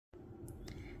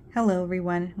Hello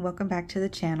everyone, welcome back to the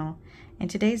channel. In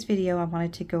today's video I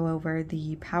wanted to go over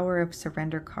the Power of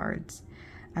Surrender cards.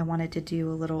 I wanted to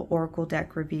do a little Oracle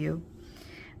deck review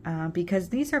because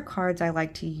these are cards I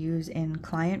like to use in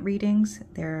client readings.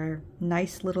 They're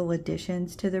nice little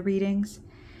additions to the readings,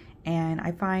 and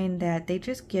I find that they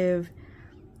just give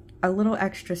a little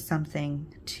extra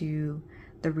something to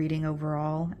the reading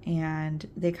overall, and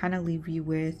they kind of leave you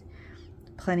with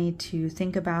plenty to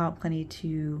think about, plenty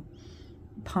to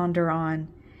ponder on,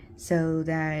 so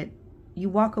that you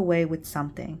walk away with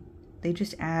something. They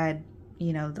just add,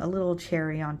 you know, a little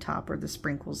cherry on top, or the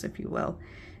sprinkles, if you will,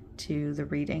 to the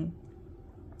reading.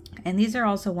 And these are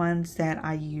also ones that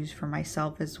I use for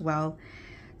myself as well.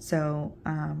 So,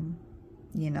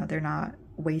 you know, they're not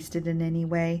wasted in any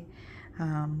way.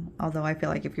 Although I feel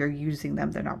like if you're using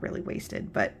them, they're not really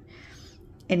wasted. But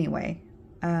anyway,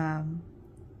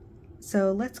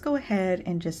 so let's go ahead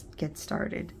and just get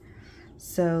started.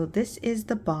 So this is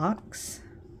the box.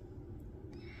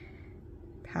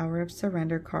 Power of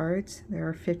Surrender cards. There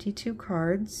are 52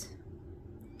 cards.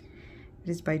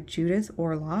 It is by Judith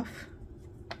Orloff,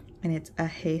 and it's a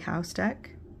Hay House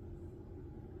deck.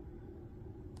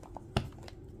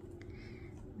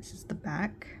 This is the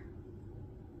back.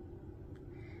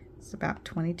 It's about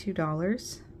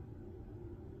 $22.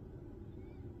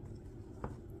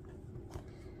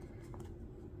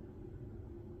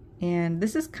 And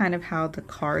this is kind of how the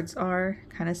cards are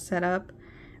kind of set up,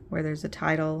 where there's a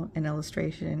title, an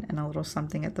illustration, and a little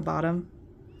something at the bottom.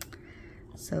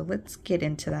 So let's get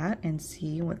into that and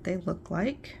see what they look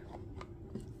like.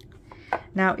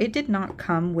 Now, it did not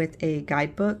come with a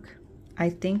guidebook. I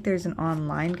think there's an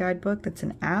online guidebook that's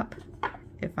an app,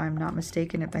 if I'm not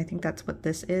mistaken. I think that's what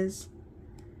this is.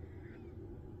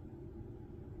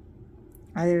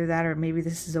 Either that, or maybe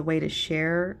this is a way to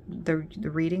share the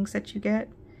readings that you get.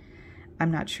 I'm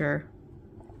not sure,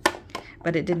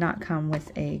 but it did not come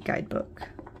with a guidebook.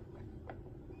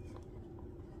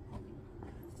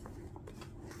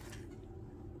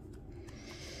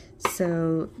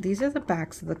 So these are the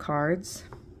backs of the cards.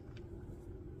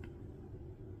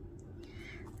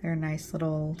 They're a nice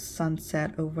little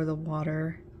sunset over the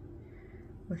water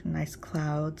with nice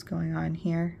clouds going on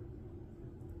here.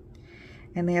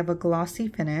 And they have a glossy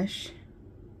finish,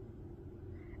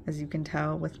 as you can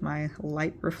tell with my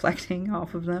light reflecting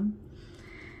off of them.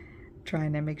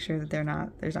 Trying to make sure that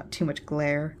there's not too much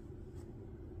glare.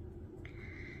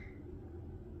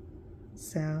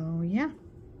 So yeah,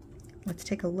 let's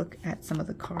take a look at some of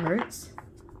the cards.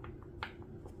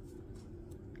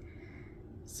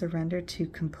 Surrender to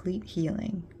complete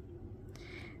healing.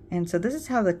 And so this is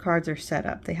how the cards are set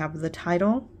up. They have the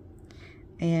title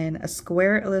and a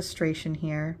square illustration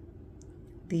here,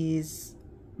 these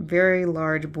very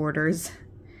large borders,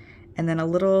 and then a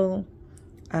little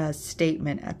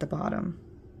statement at the bottom.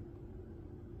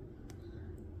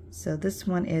 So this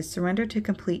one is surrender to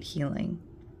complete healing.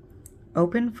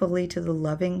 Open fully to the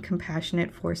loving,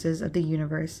 compassionate forces of the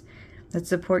universe that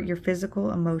support your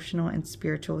physical, emotional, and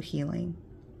spiritual healing.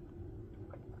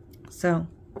 So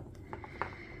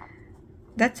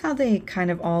that's how they kind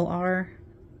of all are.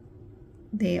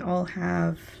 They all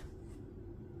have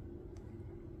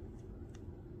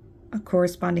a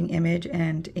corresponding image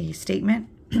and a statement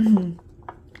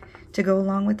to go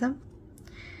along with them.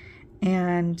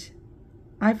 And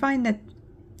I find that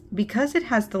because it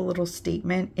has the little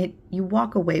statement, you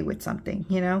walk away with something,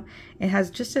 you know? It has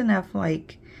just enough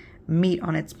like meat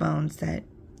on its bones that,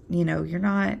 you know, you're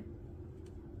not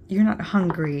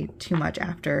hungry too much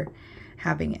after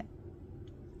having it.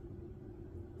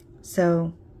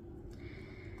 So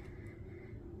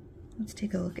let's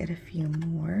take a look at a few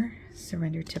more.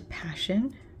 Surrender to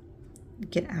passion.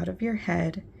 Get out of your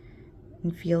head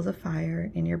and feel the fire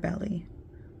in your belly.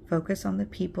 Focus on the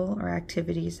people or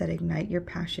activities that ignite your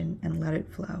passion and let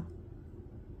it flow.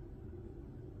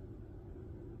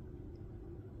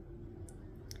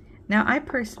 Now, I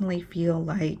personally feel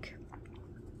like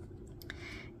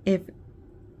if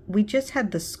we just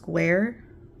had the square,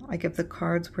 like if the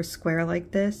cards were square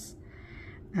like this,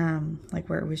 like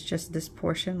where it was just this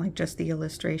portion, like just the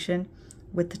illustration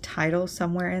with the title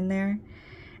somewhere in there,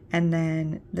 and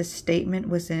then the statement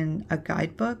was in a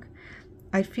guidebook,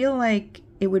 I feel like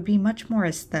it would be much more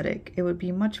aesthetic. It would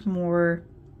be much more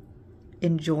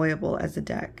enjoyable as a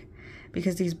deck,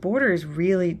 because these borders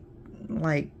really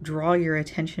like draw your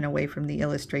attention away from the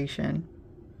illustration.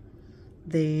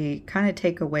 They kind of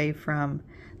take away from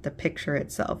the picture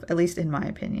itself, at least in my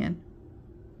opinion.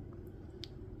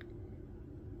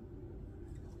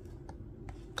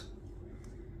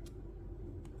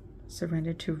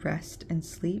 Surrender to rest and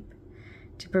sleep.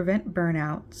 To prevent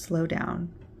burnout, slow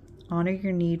down. Honor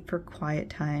your need for quiet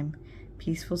time,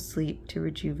 peaceful sleep to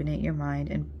rejuvenate your mind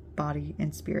and body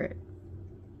and spirit.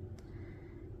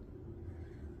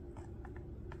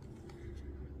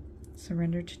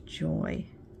 Surrender to joy.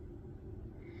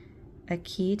 A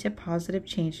key to positive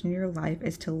change in your life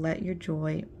is to let your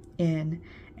joy in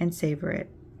and savor it.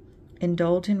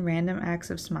 Indulge in random acts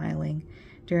of smiling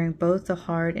during both the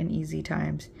hard and easy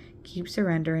times. Keep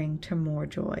surrendering to more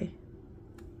joy.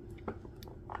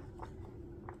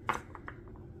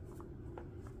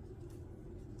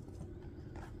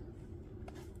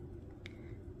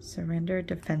 Surrender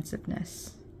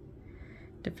defensiveness.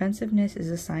 Defensiveness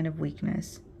is a sign of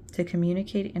weakness. To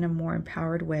communicate in a more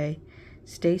empowered way,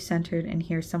 stay centered and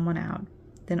hear someone out,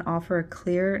 then offer a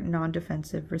clear,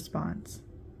 non-defensive response.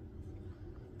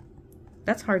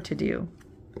 That's hard to do.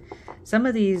 Some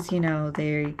of these, you know,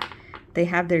 they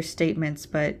have their statements,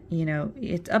 but, you know,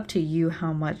 it's up to you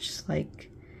how much, like,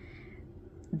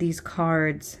 these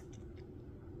cards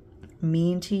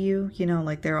mean to you. You know,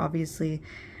 like, they're obviously,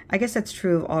 I guess that's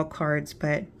true of all cards,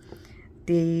 but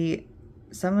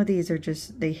some of these are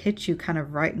just, they hit you kind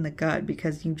of right in the gut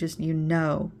because you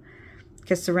know,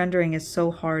 because surrendering is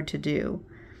so hard to do.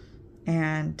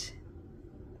 And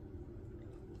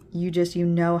you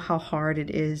know how hard it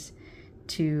is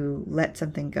to let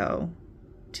something go,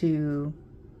 to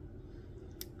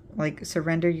like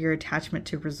surrender your attachment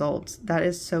to results. That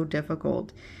is so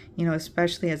difficult, you know,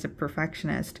 especially as a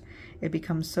perfectionist. It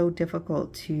becomes so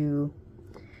difficult to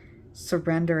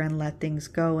surrender and let things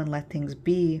go and let things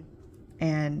be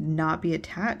and not be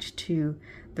attached to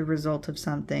the result of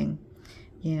something.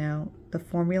 You know, the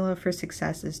formula for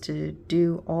success is to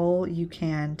do all you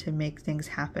can to make things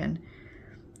happen,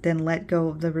 then let go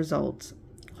of the results.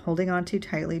 Holding on too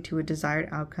tightly to a desired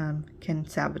outcome can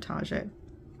sabotage it.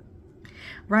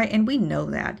 Right, and we know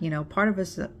that, you know, part of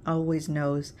us always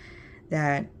knows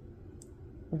that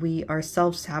we are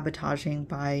self-sabotaging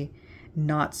by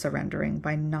not surrendering,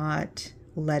 by not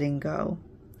letting go.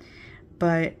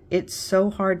 But it's so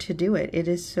hard to do it. It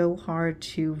is so hard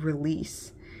to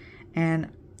release.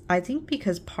 And I think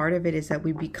because part of it is that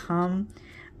we become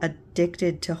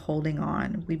addicted to holding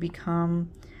on. We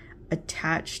become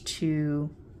attached to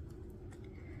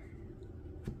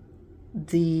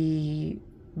the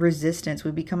resistance.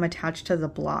 We become attached to the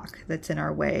block that's in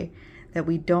our way, that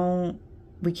we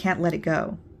can't let it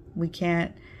go. We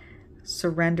can't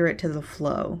surrender it to the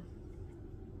flow.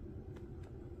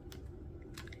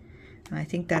 And I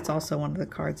think that's also one of the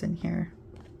cards in here.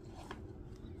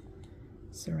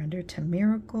 Surrender to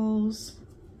miracles.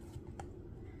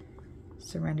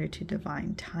 Surrender to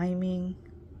divine timing.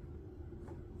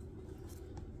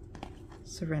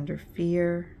 Surrender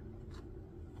fear.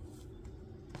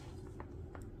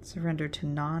 Surrender to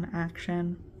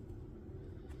non-action.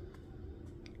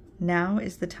 Now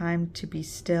is the time to be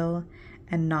still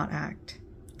and not act.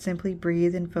 Simply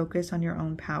breathe and focus on your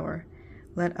own power.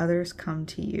 Let others come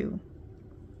to you.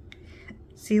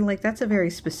 See, like, that's a very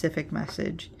specific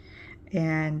message.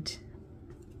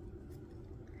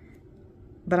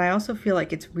 But I also feel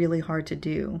like it's really hard to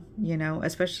do, you know,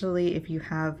 especially if you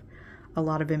have a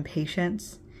lot of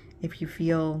impatience, if you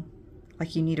feel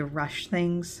like you need to rush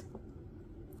things.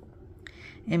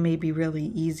 It may be really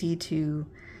easy to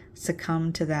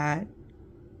succumb to that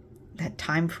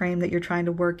time frame that you're trying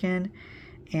to work in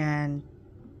and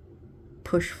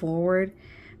push forward.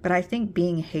 But I think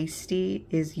being hasty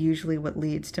is usually what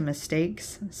leads to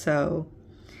mistakes. So,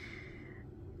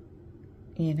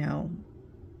 you know,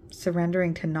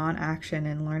 surrendering to non-action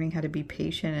and learning how to be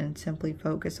patient and simply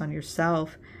focus on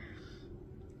yourself.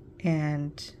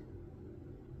 And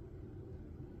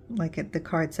like the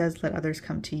card says, let others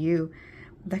come to you.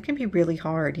 That can be really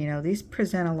hard. You know, these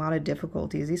present a lot of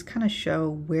difficulties. These kind of show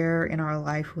where in our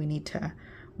life we need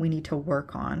to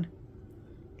work on.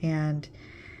 And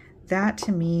that,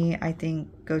 to me, I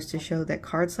think goes to show that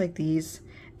cards like these,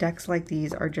 decks like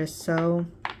these, are just so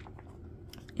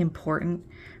important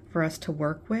for us to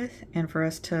work with and for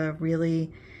us to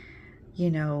really, you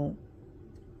know,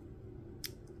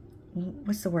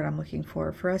 what's the word I'm looking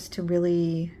for? For us to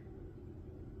really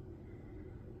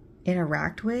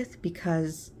interact with,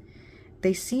 because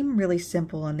they seem really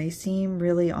simple and they seem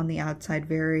really on the outside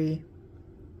very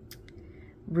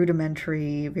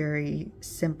rudimentary, very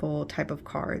simple type of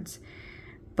cards,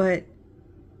 but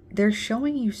they're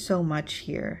showing you so much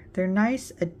here. They're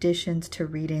nice additions to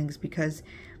readings because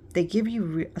they give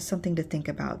you something to think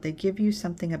about. They give you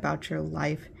something about your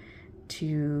life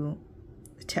to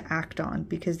act on,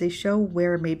 because they show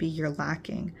where maybe you're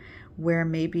lacking, where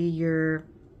maybe you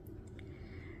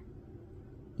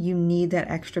need that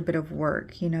extra bit of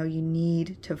work, you know, you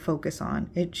need to focus on.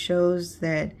 It shows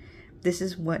that this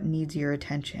is what needs your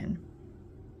attention.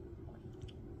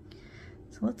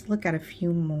 So let's look at a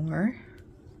few more.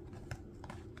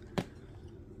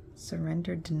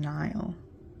 Surrender denial.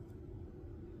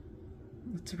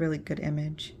 It's a really good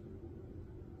image.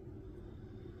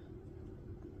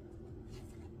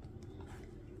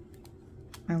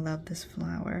 I love this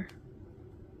flower.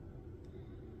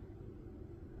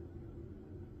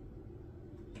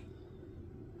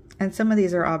 And some of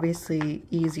these are obviously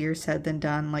easier said than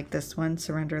done, like this one,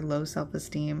 surrender low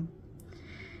self-esteem.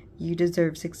 You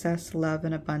deserve success, love,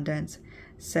 and abundance.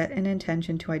 Set an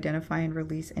intention to identify and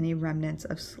release any remnants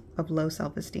of low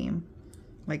self-esteem.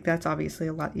 Like, that's obviously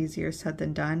a lot easier said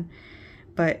than done,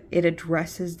 but it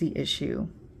addresses the issue,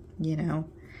 you know,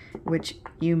 which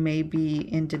you may be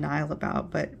in denial about.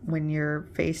 But when you're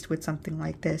faced with something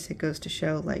like this, it goes to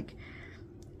show, like,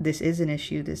 this is an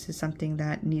issue. This is something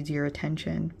that needs your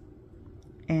attention.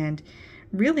 And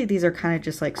really, these are kind of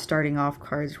just like starting off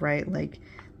cards, right? Like,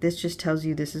 this just tells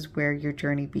you this is where your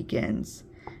journey begins,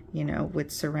 you know,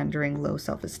 with surrendering low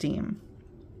self-esteem.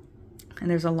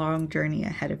 And there's a long journey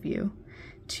ahead of you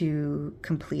to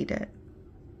complete it.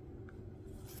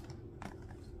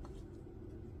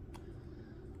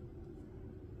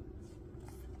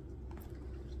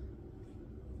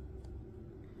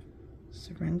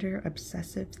 Surrender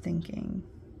obsessive thinking.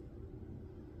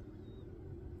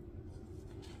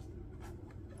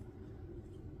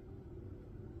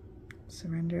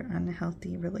 Surrender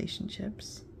unhealthy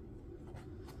relationships.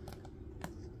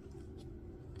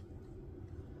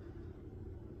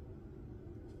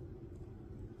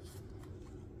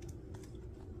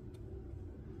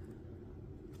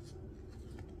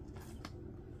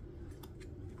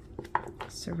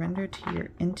 Surrender to your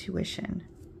intuition.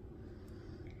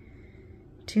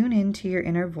 Tune into your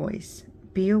inner voice.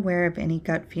 Be aware of any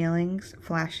gut feelings,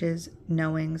 flashes,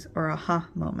 knowings, or aha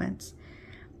moments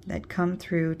that come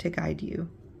through to guide you.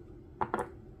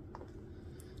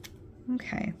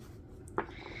 Okay.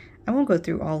 I won't go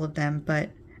through all of them, but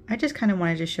I just kind of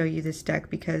wanted to show you this deck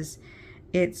because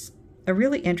it's a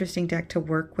really interesting deck to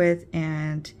work with,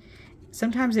 and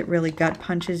sometimes it really gut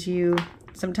punches you.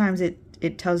 Sometimes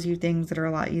it tells you things that are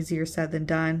a lot easier said than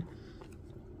done.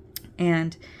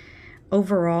 And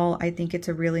overall, I think it's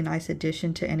a really nice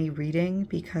addition to any reading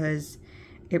because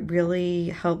it really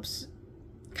helps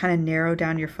kind of narrow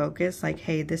down your focus. Like,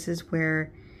 hey, this is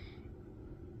where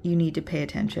you need to pay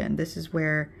attention. This is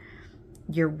where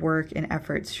your work and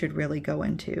efforts should really go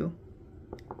into.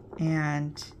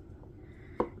 And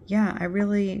yeah, I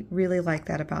really, really like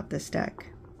that about this deck.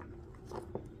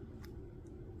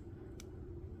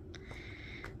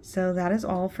 So that is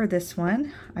all for this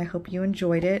one. I hope you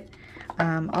enjoyed it.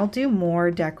 I'll do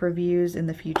more deck reviews in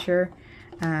the future.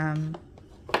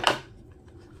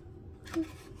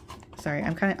 Sorry,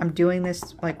 I'm doing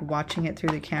this like watching it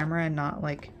through the camera and not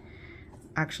like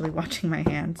actually watching my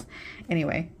hands.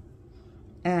 Anyway,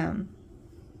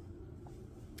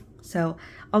 so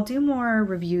I'll do more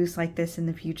reviews like this in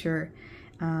the future,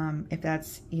 if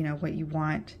that's, you know, what you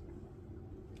want.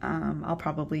 I'll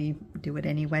probably do it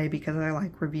anyway because I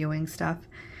like reviewing stuff.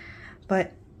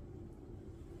 But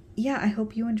yeah, I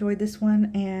hope you enjoyed this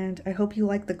one, and I hope you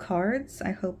like the cards.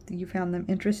 I hope that you found them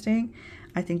interesting.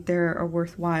 I think they're a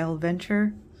worthwhile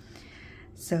venture.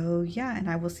 So yeah, and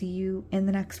I will see you in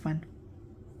the next one.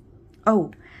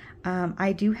 Oh,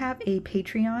 I do have a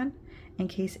Patreon in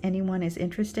case anyone is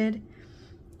interested,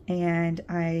 and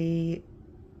I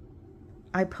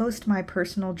post my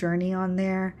personal journey on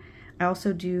there. I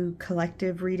also do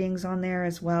collective readings on there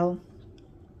as well.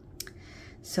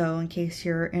 So in case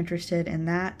you're interested in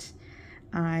that,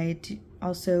 I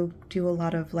also do a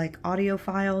lot of like audio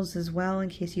files as well, in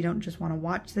case you don't just want to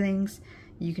watch things.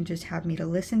 You can just have me to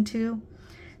listen to.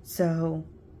 So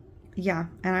yeah,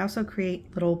 and I also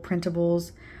create little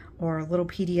printables or little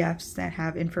PDFs that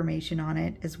have information on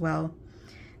it as well.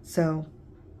 So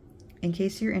in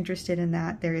case you're interested in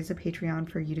that, there is a Patreon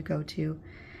for you to go to,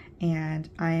 and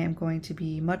I am going to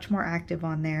be much more active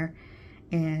on there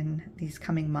in these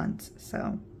coming months.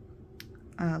 So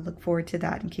look forward to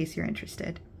that in case you're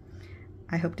interested.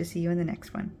 I hope to see you in the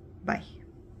next one. Bye.